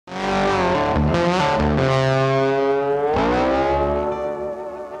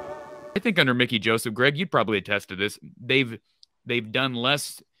think under Mickey Joseph, Greg, you'd probably attest to this. They've done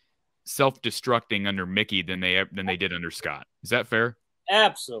less self-destructing under Mickey than they did under Scott. Is that fair?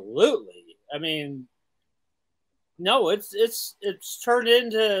 Absolutely. I mean, no, it's turned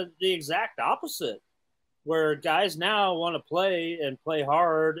into the exact opposite, where guys now want to play and play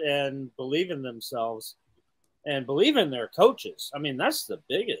hard and believe in themselves and believe in their coaches. I mean, that's the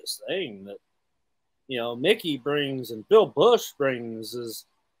biggest thing that, you know, Mickey brings and Bill Busch brings is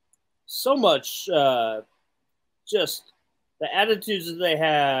so much just the attitudes that they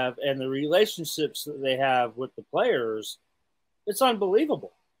have and the relationships that they have with the players. It's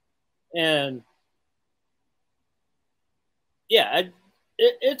unbelievable. And yeah,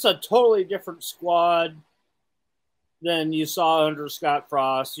 it's a totally different squad than you saw under Scott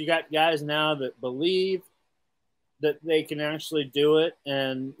Frost. You got guys now that believe that they can actually do it.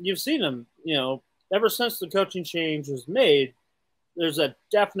 And you've seen them, you know, ever since the coaching change was made, there's a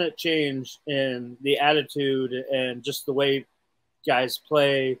definite change in the attitude and just the way guys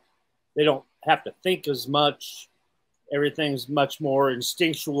play. They don't have to think as much. Everything's much more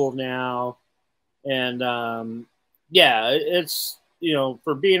instinctual now. And, yeah, it's, you know,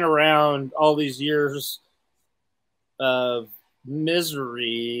 for being around all these years of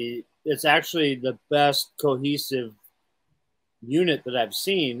misery, it's actually the best cohesive unit that I've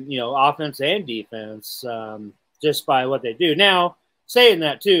seen, you know, offense and defense, just by what they do. Now, saying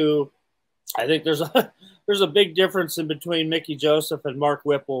that too, I think there's a big difference in between Mickey Joseph and Mark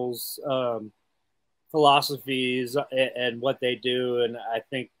Whipple's philosophies and what they do. And I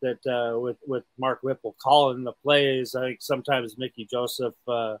think that with Mark Whipple calling the plays, I think sometimes Mickey Joseph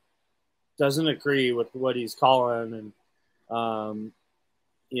doesn't agree with what he's calling. And,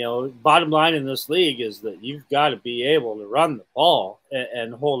 you know, bottom line in this league is that you've got to be able to run the ball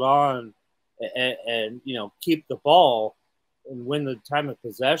and hold on and, you know, keep the ball and win the time of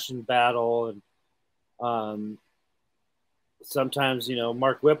possession battle. And sometimes, you know,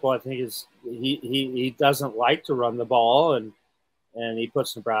 Mark Whipple, I think he doesn't like to run the ball, and he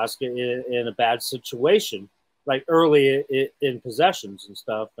puts Nebraska in a bad situation, like early in possessions and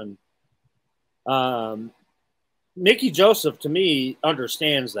stuff. And Mickey Joseph, to me,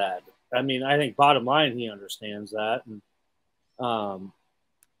 understands that. I mean, I think bottom line, he understands that. And,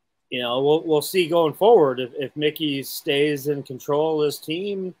 you know, we'll see going forward if Mickey stays in control of his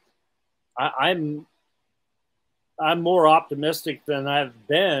team. I'm more optimistic than I've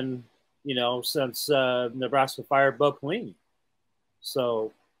been, you know, since Nebraska fired Bo Pelini.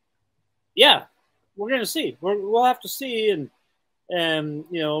 So, yeah, we're going to see. We'll have to see. And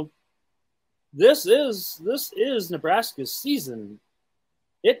you know, this is Nebraska's season.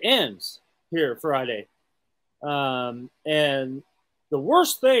 It ends here Friday. And the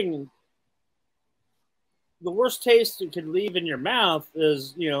worst taste it could leave in your mouth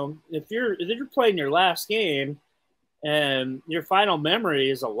is, you know, if you're playing your last game and your final memory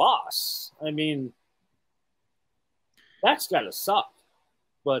is a loss. I mean, that's got to suck.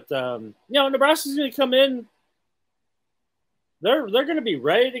 But, you know, Nebraska's going to come in. They're going to be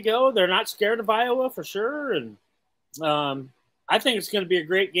ready to go. They're not scared of Iowa for sure. And I think it's going to be a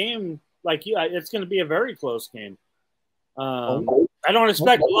great game. Like you, it's going to be a very close game. I don't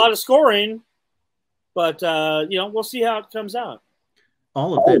expect a lot of scoring, but, you know, we'll see how it comes out.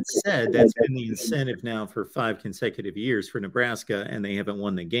 All of that said, that's been the incentive now for 5 consecutive years for Nebraska, and they haven't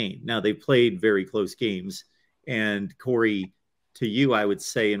won the game. Now, they've played very close games. And, Corey, to you, I would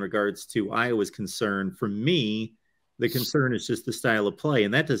say in regards to Iowa's concern, for me, the concern is just the style of play,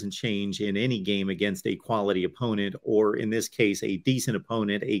 and that doesn't change in any game against a quality opponent or, in this case, a decent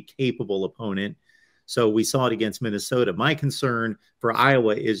opponent, a capable opponent. So we saw it against Minnesota. My concern for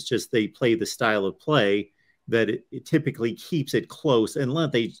Iowa is just they play the style of play that it typically keeps it close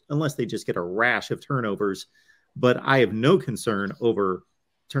unless they just get a rash of turnovers. But I have no concern over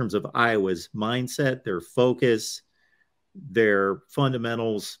terms of Iowa's mindset, their focus, their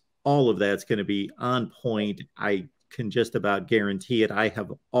fundamentals. All of that's going to be on point. I can just about guarantee it. I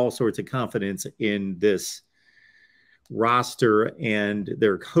have all sorts of confidence in this roster and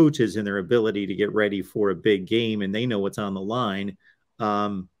their coaches and their ability to get ready for a big game, and they know what's on the line.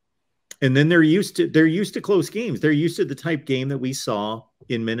 And then they're used to close games. They're used to the type game that we saw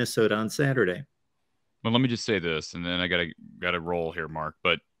in Minnesota on Saturday. Well, let me just say this, and then I gotta roll here, Mark.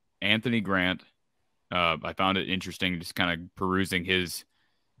 But Anthony Grant, I found it interesting just kind of perusing his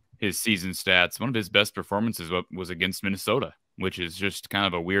season stats. One of his best performances was against Minnesota, which is just kind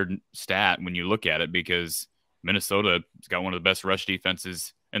of a weird stat when you look at it because Minnesota's got one of the best rush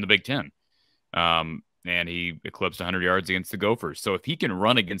defenses in the Big Ten. and he eclipsed 100 yards against the Gophers. So if he can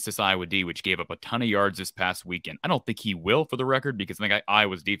run against this Iowa D, which gave up a ton of yards this past weekend, I don't think he will for the record, because I think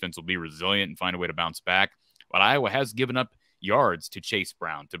Iowa's defense will be resilient and find a way to bounce back. But Iowa has given up yards to Chase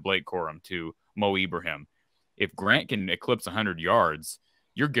Brown, to Blake Corum, to Mo Ibrahim. If Grant can eclipse 100 yards,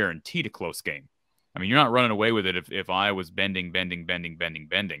 you're guaranteed a close game. I mean, you're not running away with it if Iowa's bending.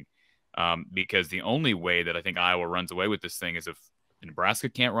 Because the only way that I think Iowa runs away with this thing is if Nebraska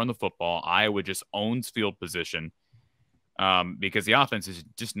can't run the football, Iowa just owns field position, because the offense is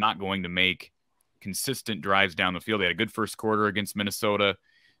just not going to make consistent drives down the field. They had a good first quarter against Minnesota.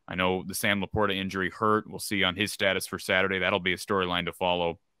 I know the Sam Laporta injury hurt. We'll see on his status for Saturday. That'll be a storyline to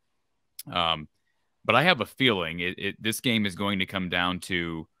follow. But I have a feeling this game is going to come down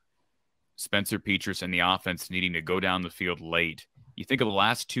to Spencer Petras and the offense needing to go down the field late. You think of the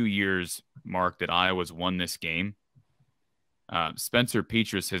last 2 years, Mark, that Iowa's won this game. Spencer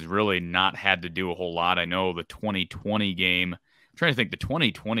Petras has really not had to do a whole lot. I know the 2020 game, I'm trying to think, the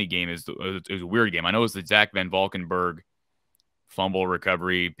 2020 game is a weird game. I know it was the Zach Van Valkenburg fumble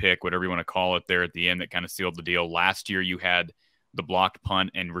recovery pick, whatever you want to call it, there at the end that kind of sealed the deal. Last year, you had the blocked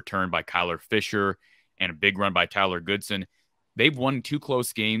punt and return by Kyler Fisher and a big run by Tyler Goodson. They've won 2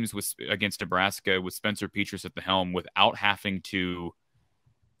 close games against Nebraska with Spencer Petras at the helm without having to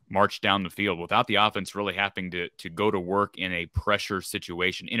march down the field, without the offense really having to go to work in a pressure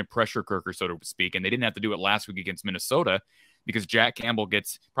situation, in a pressure cooker, so to speak. And they didn't have to do it last week against Minnesota because Jack Campbell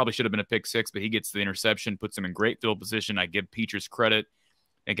probably should have been a pick 6, but he gets the interception, puts him in great field position. I give Petras credit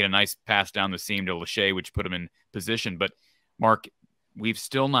and get a nice pass down the seam to Lachey, which put him in position. But Mark, we've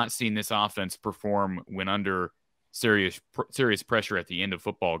still not seen this offense perform when under serious pressure at the end of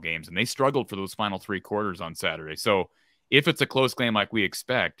football games, and they struggled for those final 3 quarters on Saturday. So if it's a close game like we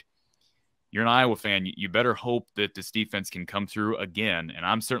expect, you're an Iowa fan, you better hope that this defense can come through again. And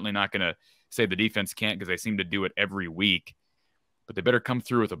I'm certainly not going to say the defense can't, because they seem to do it every week, but they better come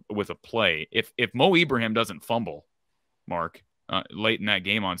through with a play. If Mo Ibrahim doesn't fumble, Mark, late in that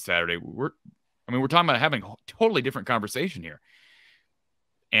game on Saturday, we're talking about having a totally different conversation here.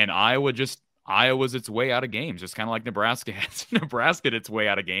 And Iowa's its way out of games, just kind of like Nebraska has Nebraska its way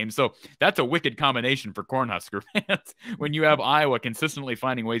out of games. So that's a wicked combination for Cornhusker fans when you have Iowa consistently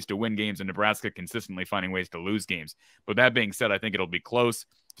finding ways to win games and Nebraska consistently finding ways to lose games. But that being said, I think it'll be close.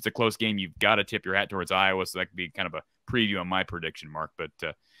 If it's a close game, you've got to tip your hat towards Iowa. So that could be kind of a preview on my prediction, Mark. But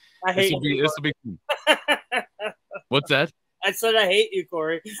this will be What's that? I said I hate you,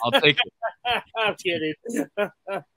 Corey. I'll take it. I'm kidding.